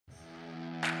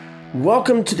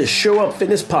Welcome to the Show Up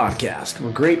Fitness Podcast,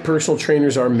 where great personal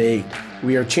trainers are made.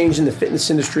 We are changing the fitness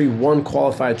industry one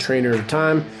qualified trainer at a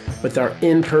time with our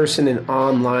in-person and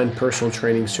online personal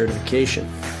training certification.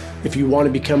 If you want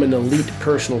to become an elite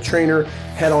personal trainer,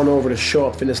 head on over to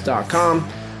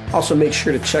showupfitness.com. Also, make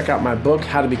sure to check out my book,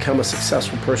 How to Become a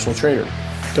Successful Personal Trainer.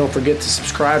 Don't forget to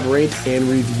subscribe, rate, and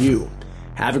review.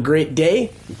 Have a great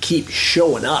day and keep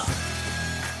showing up.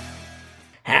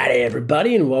 Howdy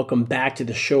everybody, and welcome back to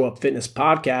the Show Up Fitness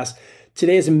Podcast.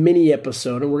 Today is a mini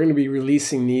episode, and we're going to be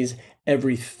releasing these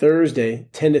every Thursday,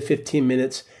 10 to 15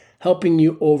 minutes, helping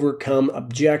you overcome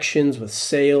objections with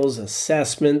sales,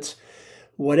 assessments,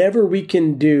 whatever we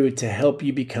can do to help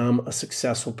you become a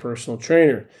successful personal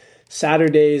trainer.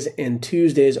 Saturdays and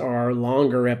Tuesdays are our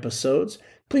longer episodes.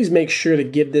 Please make sure to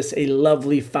give this a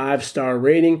lovely 5-star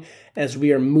rating as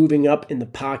we are moving up in the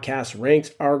podcast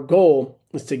ranks. Our goal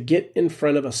is to get in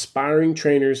front of aspiring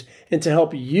trainers and to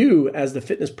help you as the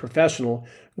fitness professional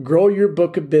grow your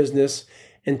book of business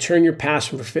and turn your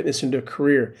passion for fitness into a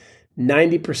career.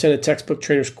 90% of textbook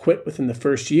trainers quit within the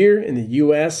first year in the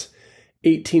US,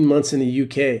 18 months in the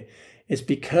UK. It's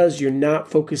because you're not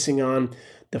focusing on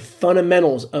the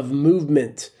fundamentals of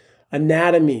movement,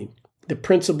 anatomy, the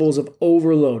principles of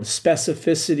overload,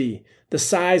 specificity, the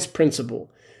size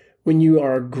principle. When you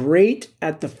are great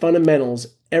at the fundamentals,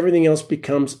 everything else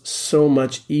becomes so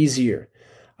much easier.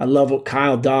 I love what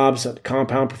Kyle Dobbs at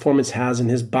Compound Performance has in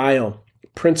his bio,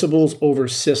 principles over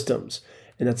systems.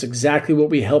 And that's exactly what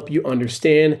we help you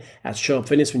understand at Show Up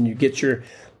Fitness. When you get your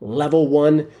level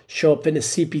 1 Show Up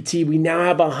Fitness CPT, we now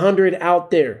have 100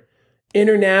 out there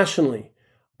internationally.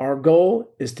 Our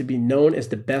goal is to be known as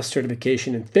the best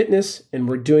certification in fitness, and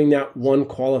we're doing that one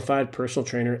qualified personal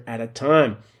trainer at a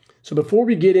time. So before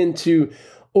we get into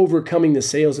overcoming the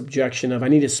sales objection of I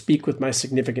need to speak with my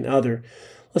significant other,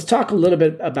 let's talk a little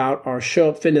bit about our Show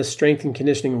Up Fitness strength and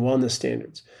conditioning and wellness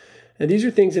standards. And these are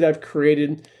things that I've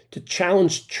created to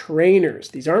challenge trainers.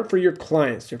 These aren't for your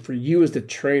clients, they're for you as the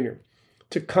trainer,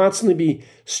 to constantly be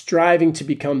striving to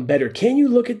become better. Can you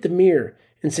look at the mirror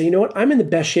and say, you know what, I'm in the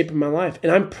best shape of my life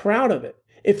and I'm proud of it?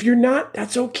 If you're not,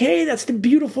 that's okay. That's the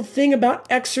beautiful thing about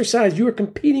exercise. You are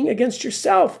competing against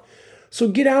yourself. So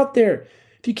get out there.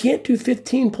 If you can't do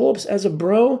 15 pull-ups as a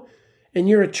bro and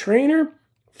you're a trainer,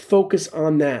 focus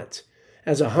on that.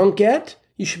 As a hunkette,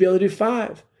 you should be able to do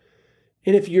 5.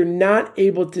 And if you're not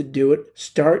able to do it,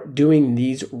 start doing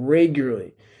these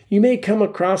regularly. You may come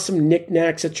across some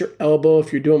knickknacks at your elbow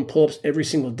if you're doing pull-ups every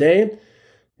single day.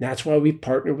 That's why we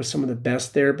partner with some of the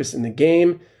best therapists in the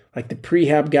game, like the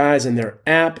Prehab guys and their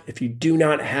app. If you do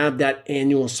not have that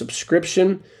annual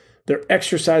subscription, their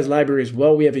exercise library as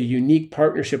well, we have a unique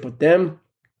partnership with them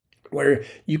where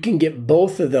you can get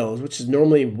both of those, which is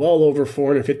normally well over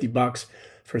 $450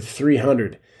 for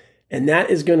 $300. And that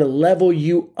is going to level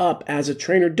you up as a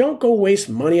trainer. Don't go waste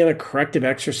money on a corrective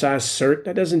exercise cert.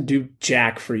 That doesn't do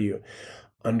jack for you.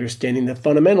 Understanding the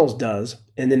fundamentals does.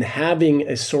 And then having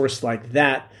a source like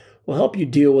that will help you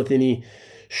deal with any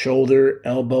shoulder,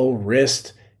 elbow,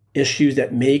 wrist issues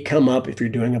that may come up if you're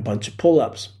doing a bunch of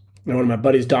pull-ups. Now, one of my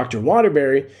buddies, Dr.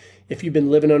 Waterbury, if you've been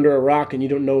living under a rock and you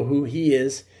don't know who he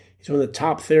is, he's one of the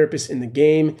top therapists in the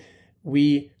game.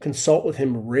 We consult with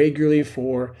him regularly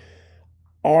for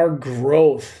our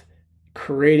growth,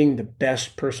 creating the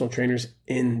best personal trainers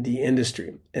in the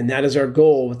industry. And that is our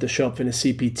goal with the Show Up Fitness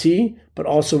CPT, but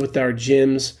also with our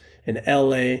gyms in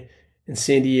LA and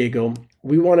San Diego.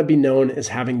 We want to be known as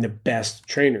having the best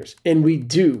trainers. And we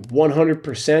do,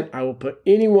 100%. I will put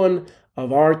any one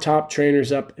of our top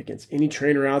trainers up against any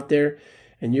trainer out there,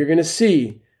 and you're going to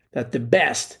see that the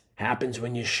best happens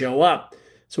when you show up.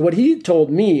 So what he told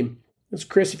me is,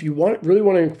 Chris, if you really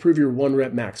want to improve your 1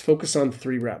 rep max, focus on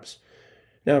 3 reps.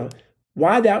 Now,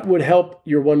 why that would help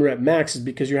your 1 rep max is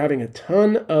because you're having a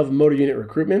ton of motor unit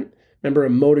recruitment. Remember, a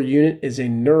motor unit is a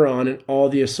neuron and all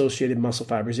the associated muscle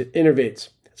fibers it innervates.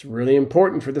 It's really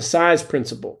important for the size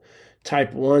principle.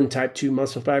 Type 1, type 2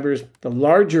 muscle fibers, the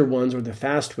larger ones or the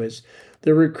fast twitch,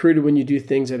 they're recruited when you do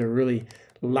things that are really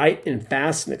light and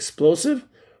fast and explosive,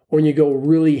 or when you go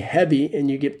really heavy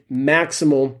and you get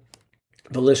maximal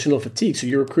volitional fatigue. So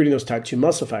you're recruiting those type 2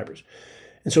 muscle fibers.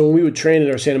 And so when we would train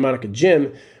at our Santa Monica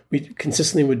gym, we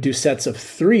consistently would do sets of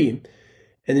 3,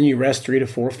 and then you rest 3 to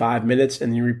 4 or 5 minutes,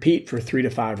 and then you repeat for 3 to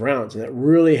 5 rounds. And that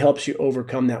really helps you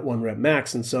overcome that 1 rep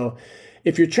max. And so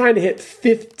if you're trying to hit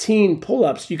 15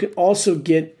 pull-ups, you can also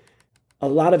get a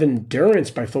lot of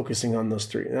endurance by focusing on those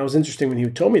 3. And that was interesting when he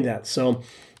told me that. So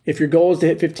if your goal is to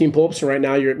hit 15 pull-ups, so right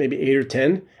now you're at maybe 8 or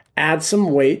 10, add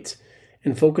some weight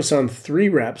and focus on 3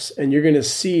 reps, and you're going to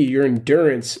see your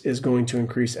endurance is going to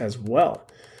increase as well.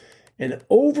 And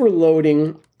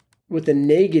overloading with a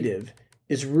negative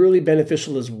is really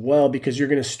beneficial as well because you're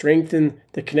going to strengthen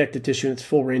the connective tissue in its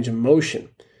full range of motion.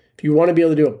 If you want to be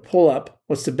able to do a pull-up,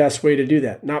 what's the best way to do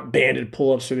that? Not banded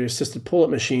pull-ups or the assisted pull-up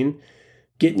machine.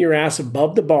 Getting your ass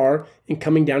above the bar and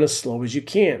coming down as slow as you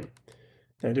can.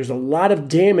 Now, there's a lot of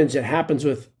damage that happens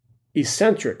with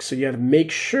eccentrics, so you have to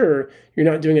make sure you're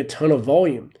not doing a ton of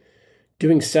volume.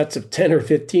 Doing sets of 10 or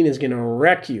 15 is going to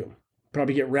wreck you.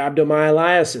 Probably get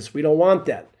rhabdomyolysis. We don't want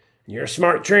that. You're a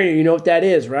smart trainer. You know what that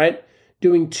is, right?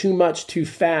 Doing too much too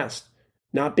fast,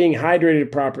 not being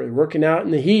hydrated properly, working out in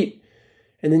the heat.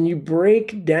 And then you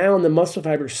break down the muscle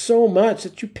fiber so much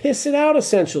that you piss it out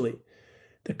essentially.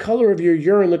 The color of your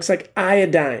urine looks like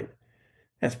iodine.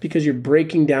 That's because you're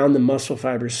breaking down the muscle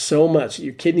fibers so much that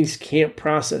your kidneys can't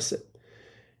process it.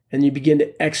 And you begin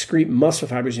to excrete muscle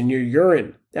fibers in your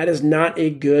urine. That is not a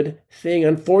good thing.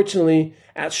 Unfortunately,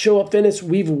 at Show Up Fitness,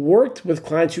 we've worked with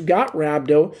clients who got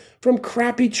rhabdo from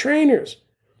crappy trainers.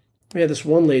 We had this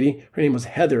one lady, her name was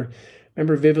Heather. I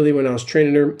remember vividly when I was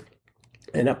training her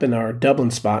and up in our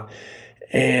Dublin spot,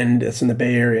 and it's in the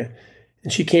Bay Area.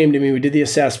 And she came to me, we did the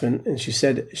assessment, and she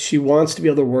said she wants to be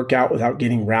able to work out without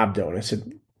getting rhabdo. And I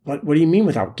said, what do you mean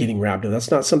without getting rhabdo?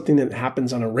 That's not something that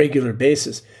happens on a regular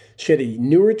basis. She had a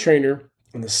newer trainer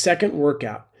on the second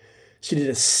workout. She did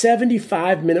a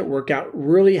 75-minute workout,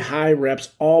 really high reps,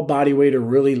 all body weight or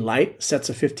really light, sets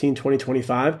of 15, 20,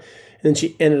 25. And then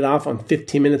she ended off on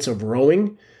 15 minutes of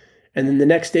rowing. And then the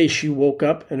next day she woke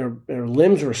up and her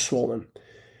limbs were swollen.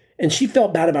 And she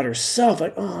felt bad about herself,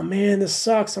 like, oh man, this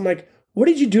sucks. I'm like, what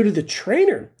did you do to the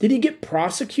trainer? Did he get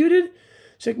prosecuted?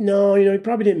 She's like, no, he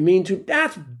probably didn't mean to.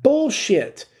 That's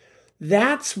bullshit.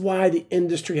 That's why the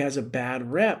industry has a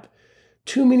bad rep.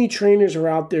 Too many trainers are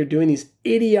out there doing these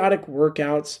idiotic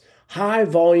workouts, high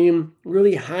volume,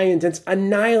 really high intense,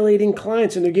 annihilating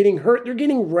clients, and they're getting hurt. They're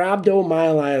getting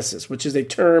rhabdomyolysis, which is a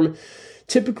term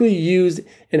typically used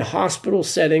in hospital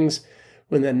settings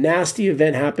when a nasty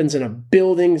event happens in a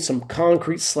building, some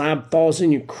concrete slab falls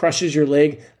in you, crushes your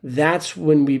leg. That's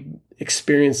when we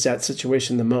experience that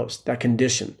situation the most, that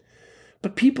condition.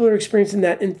 But people are experiencing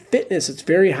that in fitness. It's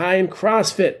very high in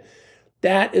CrossFit.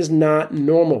 That is not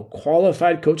normal.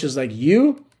 Qualified coaches like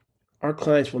you, our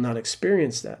clients will not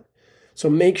experience that. So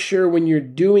make sure when you're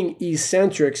doing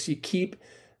eccentrics, you keep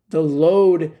the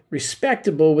load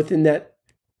respectable within that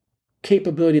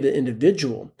capability of the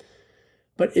individual.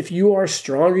 But if you are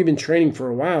strong, you've been training for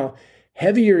a while,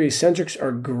 heavier eccentrics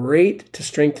are great to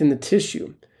strengthen the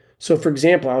tissue. So for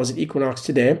example, I was at Equinox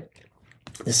today,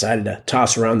 decided to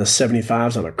toss around the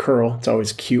 75s on a curl. It's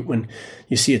always cute when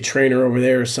you see a trainer over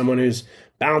there, someone who's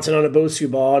bouncing on a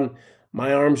Bosu ball and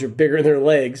my arms are bigger than their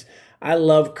legs. I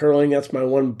love curling. That's my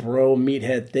one bro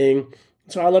meathead thing.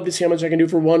 So I love to see how much I can do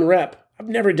for one rep. I've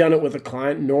never done it with a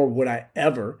client, nor would I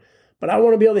ever, but I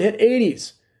want to be able to hit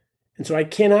 80s. And so I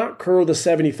cannot curl the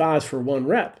 75s for one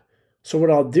rep. So what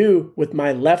I'll do with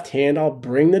my left hand, I'll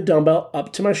bring the dumbbell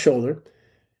up to my shoulder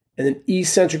and then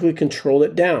eccentrically control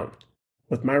it down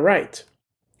with my right.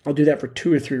 I'll do that for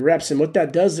 2 or 3 reps. And what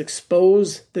that does is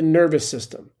expose the nervous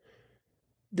system.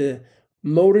 The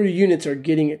motor units are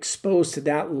getting exposed to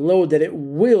that load that it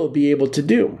will be able to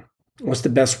do. What's the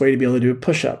best way to be able to do a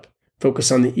push-up?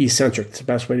 Focus on the eccentric. It's the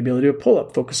best way to be able to do a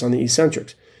pull-up. Focus on the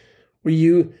eccentrics. Where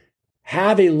you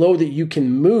have a load that you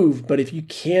can move, but if you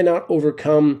cannot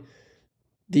overcome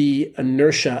the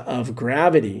inertia of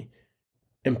gravity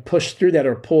and push through that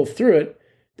or pull through it,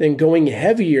 then going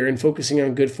heavier and focusing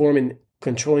on good form and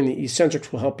controlling the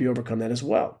eccentrics will help you overcome that as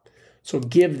well. So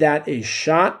give that a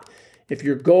shot. If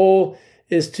your goal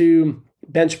is to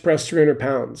bench press 300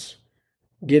 pounds,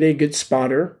 get a good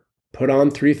spotter, put on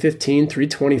 315,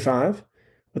 325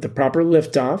 with the proper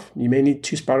lift off. You may need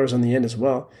 2 spotters on the end as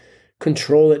well.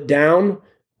 Control it down,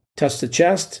 touch the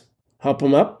chest, help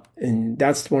them up. And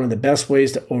that's one of the best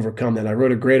ways to overcome that. I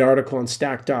wrote a great article on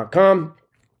stack.com,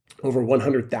 over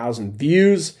 100,000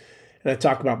 views. And I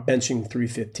talk about benching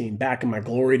 315. Back in my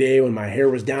glory day when my hair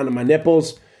was down to my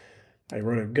nipples, I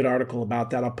wrote a good article about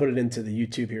that. I'll put it into the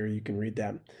YouTube here. You can read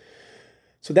that.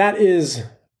 So that is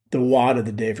the WOD of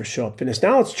the day for Show Up Fitness.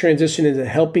 Now let's transition into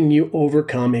helping you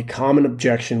overcome a common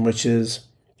objection, which is,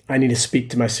 I need to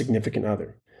speak to my significant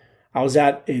other. I was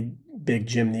at a big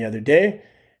gym the other day,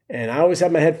 and I always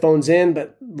have my headphones in,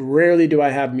 but rarely do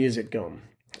I have music going.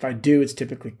 If I do, it's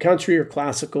typically country or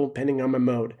classical, depending on my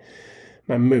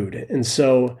mood. And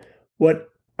so what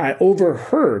I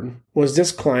overheard was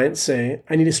this client say,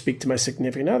 I need to speak to my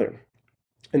significant other.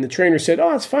 And the trainer said,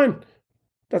 oh, that's fine.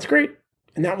 That's great.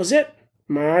 And that was it.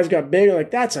 My eyes got big.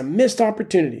 Like, that's a missed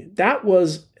opportunity. That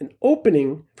was an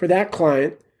opening for that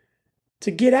client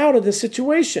to get out of the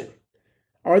situation.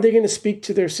 Are they going to speak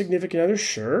to their significant other?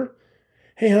 Sure.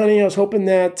 Hey, honey, I was hoping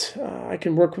that I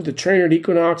can work with a trainer at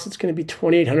Equinox. It's going to be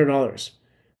 $2,800.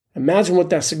 Imagine what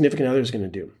that significant other is going to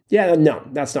do. Yeah, no,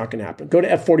 that's not going to happen. Go to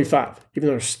F45, even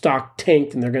though their stock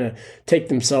tanked and they're going to take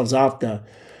themselves off the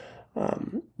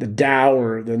Dow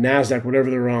or the NASDAQ, whatever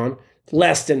they're on,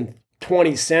 less than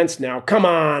 20 cents now. Come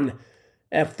on,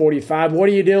 F45, what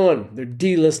are you doing? They're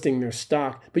delisting their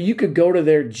stock. But you could go to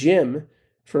their gym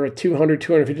for a $200,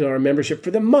 $250 membership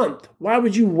for the month. Why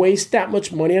would you waste that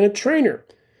much money on a trainer?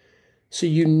 So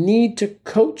you need to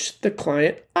coach the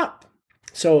client up.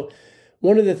 So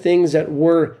one of the things that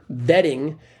we're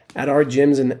vetting at our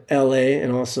gyms in LA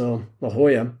and also La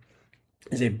Jolla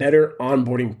is a better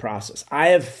onboarding process. I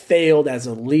have failed as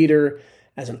a leader,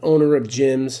 as an owner of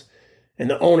gyms, and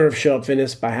the owner of Show Up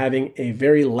Fitness by having a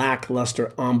very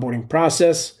lackluster onboarding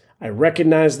process. I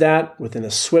recognize that within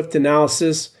a swift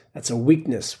analysis. That's a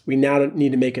weakness. We now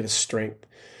need to make it a strength.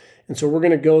 And so we're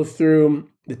going to go through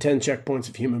the 10 checkpoints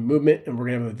of human movement, and we're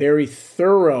going to have a very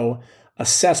thorough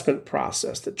assessment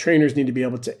process that trainers need to be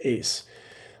able to ace.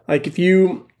 Like if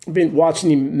you've been watching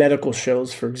the medical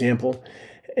shows, for example,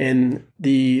 and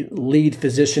the lead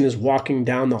physician is walking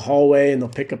down the hallway and they'll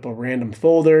pick up a random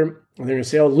folder and they're going to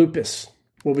say, oh, lupus,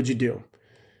 what would you do?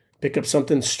 Pick up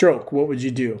something, stroke, what would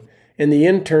you do? And the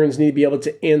interns need to be able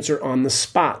to answer on the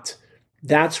spot.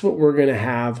 That's what we're going to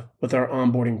have with our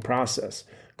onboarding process.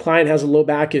 Client has low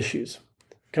back issues.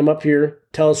 Come up here,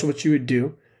 tell us what you would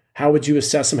do. How would you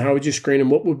assess them? How would you screen them?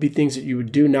 What would be things that you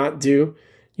would do, not do?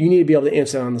 You need to be able to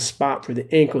answer that on the spot for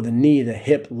the ankle, the knee, the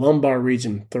hip, lumbar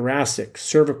region, thoracic,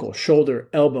 cervical, shoulder,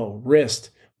 elbow, wrist,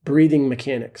 breathing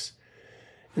mechanics.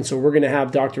 And so we're going to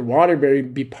have Dr. Waterbury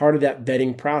be part of that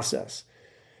vetting process.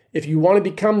 If you want to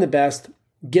become the best,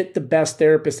 get the best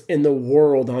therapist in the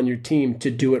world on your team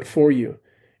to do it for you.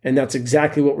 And that's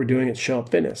exactly what we're doing at Show Up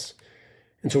Fitness.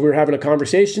 And so we're having a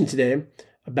conversation today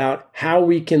about how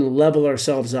we can level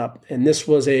ourselves up. And this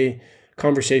was a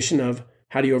conversation of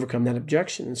how do you overcome that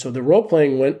objection? And so the role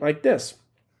playing went like this.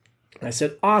 I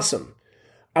said, awesome.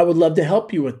 I would love to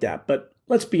help you with that. But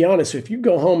let's be honest, if you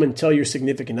go home and tell your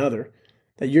significant other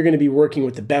that you're going to be working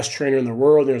with the best trainer in the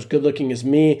world, they're as good looking as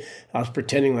me, I was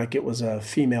pretending like it was a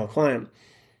female client.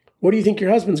 What do you think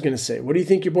your husband's going to say? What do you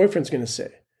think your boyfriend's going to say?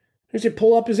 They're going to say,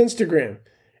 pull up his Instagram.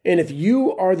 And if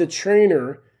you are the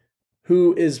trainer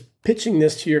who is pitching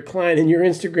this to your client and your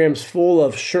Instagram's full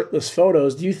of shirtless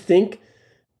photos, do you think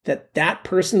that that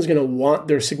person's going to want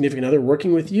their significant other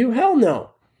working with you? Hell no.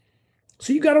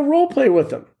 So you got to role play with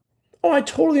them. Oh, I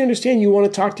totally understand you want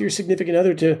to talk to your significant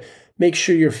other to make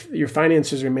sure your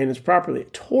finances are managed properly. I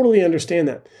totally understand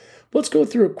that. But let's go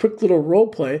through a quick little role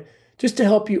play just to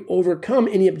help you overcome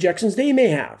any objections they may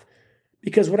have.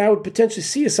 Because what I would potentially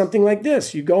see is something like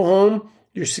this. You go home,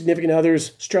 your significant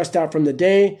other's stressed out from the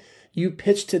day, you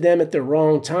pitch to them at the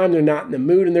wrong time, they're not in the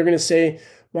mood, and they're going to say,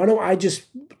 why don't I just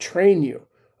train you?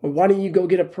 Or why don't you go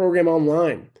get a program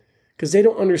online? Because they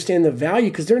don't understand the value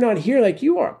because they're not here like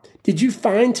you are. Did you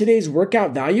find today's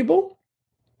workout valuable?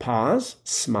 Pause,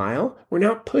 smile. We're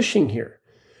not pushing here.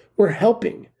 We're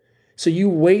helping. So you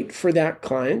wait for that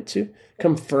client to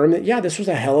confirm that, yeah, this was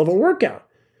a hell of a workout.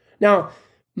 Now,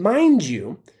 mind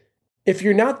you, if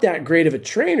you're not that great of a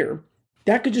trainer,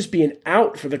 that could just be an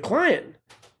out for the client.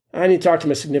 I need to talk to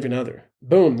my significant other.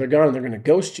 Boom, they're gone and they're going to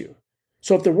ghost you.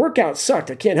 So if the workout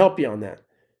sucked, I can't help you on that.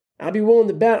 I'd be willing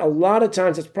to bet a lot of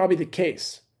times that's probably the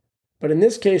case. But in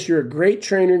this case, you're a great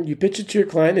trainer. You pitch it to your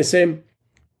client and they say,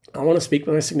 I want to speak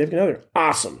with my significant other.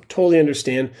 Awesome. Totally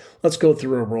understand. Let's go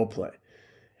through a role play.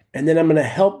 And then I'm going to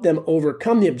help them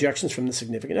overcome the objections from the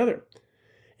significant other.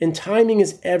 And timing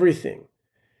is everything.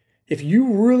 If you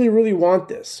really, really want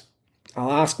this,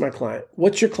 I'll ask my client,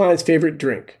 what's your client's favorite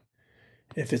drink?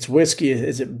 If it's whiskey,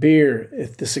 is it beer?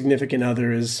 If the significant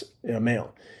other is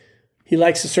male. He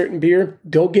likes a certain beer,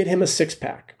 go get him a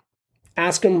 6-pack.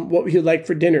 Ask him what he'd like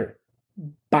for dinner.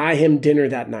 Buy him dinner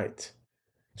that night.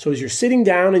 So as you're sitting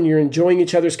down and you're enjoying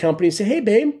each other's company, say, hey,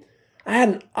 babe, I had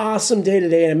an awesome day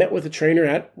today and I met with a trainer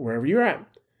at wherever you're at.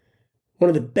 One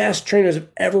of the best trainers I've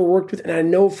ever worked with, and I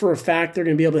know for a fact they're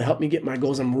going to be able to help me get my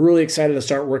goals. I'm really excited to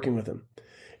start working with them.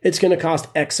 It's going to cost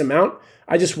X amount.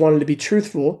 I just wanted to be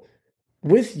truthful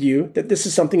with you that this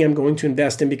is something I'm going to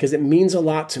invest in because it means a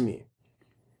lot to me.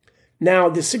 Now,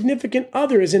 the significant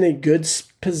other is in a good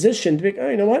position to be, oh,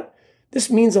 you know what?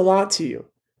 This means a lot to you.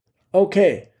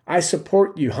 Okay, I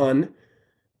support you, hun,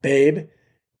 babe.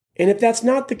 And if that's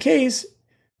not the case,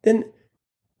 then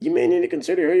you may need to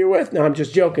consider who you're with. No, I'm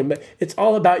just joking, but it's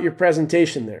all about your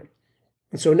presentation there.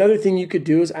 And so another thing you could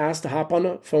do is ask to hop on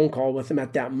a phone call with them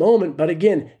at that moment. But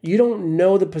again, you don't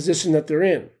know the position that they're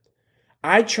in.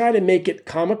 I try to make it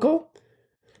comical.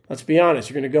 Let's be honest.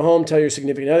 You're going to go home, tell your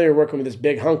significant other you're working with this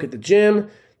big hunk at the gym.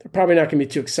 They're probably not going to be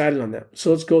too excited on that. So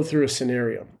let's go through a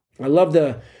scenario. I love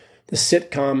the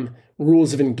sitcom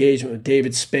Rules of Engagement with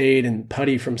David Spade and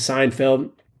Putty from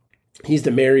Seinfeld. He's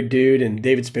the married dude, and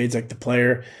David Spade's like the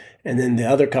player. And then the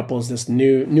other couple is this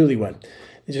newlywed.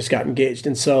 They just got engaged.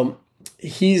 And so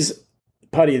he's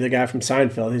Putty, the guy from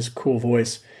Seinfeld, his cool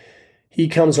voice. He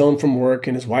comes home from work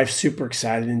and his wife's super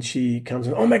excited. And she comes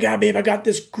in, oh my God, babe, I got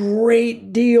this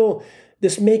great deal.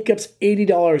 This makeup's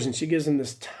 $80. And she gives him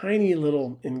this tiny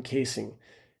little encasing.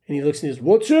 And he looks and he goes,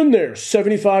 what's in there?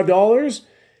 $75?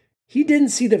 He didn't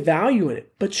see the value in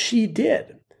it, but she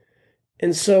did.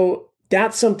 And so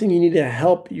that's something you need to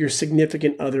help your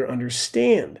significant other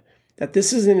understand, that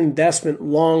this is an investment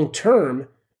long-term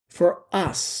for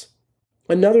us.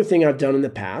 Another thing I've done in the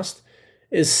past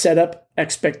is set up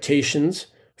expectations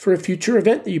for a future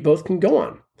event that you both can go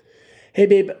on. Hey,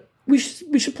 babe, we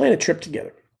should plan a trip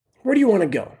together. Where do you want to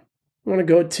go? You want to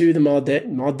go to the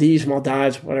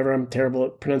Maldives, whatever. I'm terrible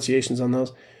at pronunciations on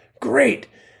those. Great.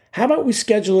 How about we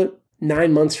schedule it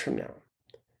 9 months from now?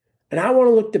 And I want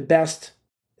to look the best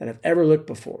that I've ever looked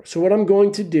before. So what I'm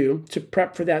going to do to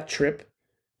prep for that trip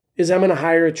is I'm going to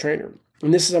hire a trainer.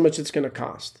 And this is how much it's going to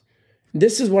cost.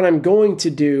 This is what I'm going to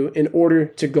do in order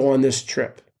to go on this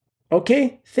trip.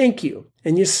 Okay, thank you.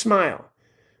 And you smile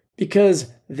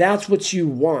because that's what you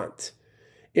want.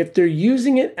 If they're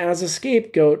using it as a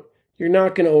scapegoat, you're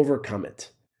not going to overcome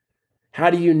it. How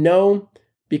do you know?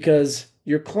 Because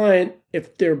your client,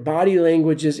 if their body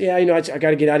language is, I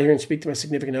got to get out of here and speak to my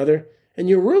significant other. And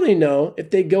you really know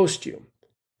if they ghost you.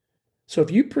 So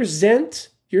if you present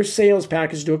your sales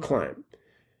package to a client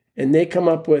and they come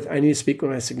up with, I need to speak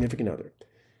with my significant other,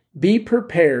 be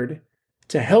prepared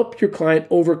to help your client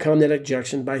overcome that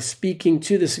objection by speaking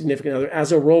to the significant other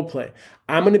as a role play.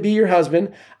 I'm going to be your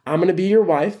husband. I'm going to be your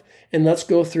wife. And let's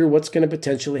go through what's going to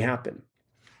potentially happen.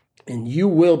 And you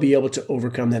will be able to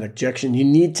overcome that objection. You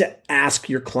need to ask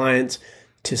your clients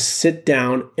to sit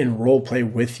down and role play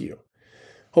with you.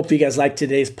 Hopefully you guys liked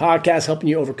today's podcast, helping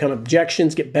you overcome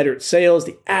objections, get better at sales.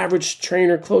 The average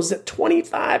trainer closes at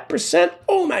 25%.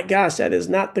 Oh my gosh, that is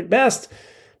not the best.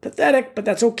 Pathetic, but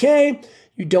that's okay.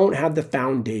 You don't have the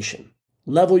foundation.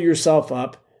 Level yourself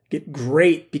up, get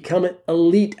great, become an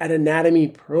elite at anatomy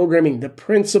programming, the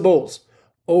principles,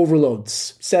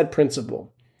 overloads, said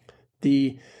principle,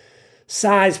 the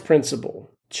size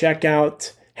principle. Check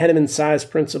out Henneman's size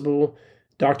principle.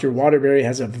 Dr. Waterbury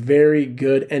has a very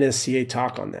good NSCA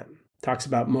talk on that. Talks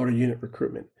about motor unit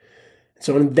recruitment.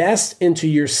 So invest into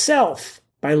yourself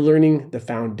by learning the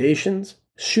foundations.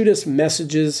 Shoot us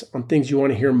messages on things you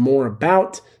want to hear more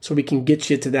about so we can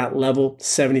get you to that level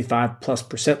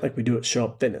 75+% like we do at Show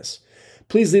Up Fitness.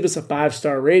 Please leave us a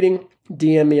 5-star rating.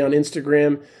 DM me on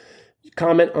Instagram.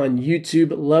 Comment on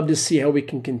YouTube. Love to see how we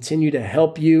can continue to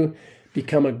help you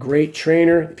become a great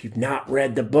trainer. If you've not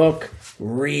read the book,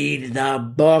 read the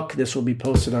book. This will be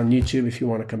posted on YouTube if you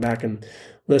want to come back and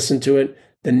listen to it.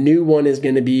 The new one is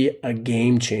going to be a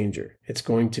game changer. It's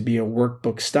going to be a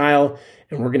workbook style,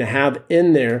 and we're going to have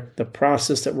in there the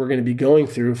process that we're going to be going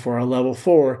through for our level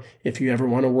 4 if you ever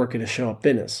want to work at a Show Up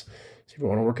Fitness. So if you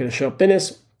want to work at a Show Up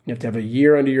Fitness, you have to have a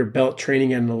year under your belt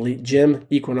training at an elite gym,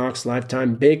 Equinox,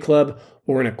 Lifetime, Bay Club,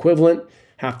 or an equivalent.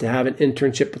 Have to have an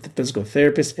internship with a physical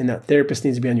therapist, and that therapist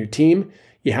needs to be on your team.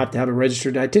 You have to have a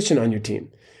registered dietitian on your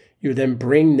team. You then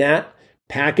bring that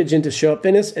package into Show Up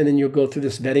Fitness, and then you'll go through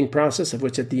this vetting process, of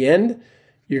which at the end,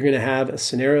 you're going to have a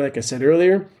scenario, like I said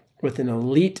earlier, with an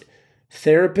elite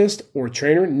therapist or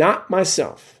trainer, not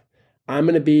myself. I'm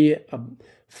going to be a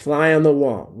fly on the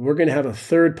wall. We're going to have a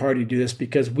third party do this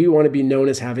because we want to be known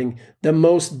as having the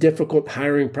most difficult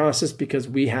hiring process because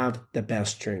we have the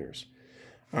best trainers.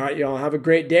 All right, y'all, have a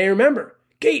great day. Remember,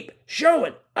 keep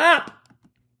showing up.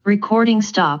 Recording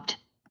stopped.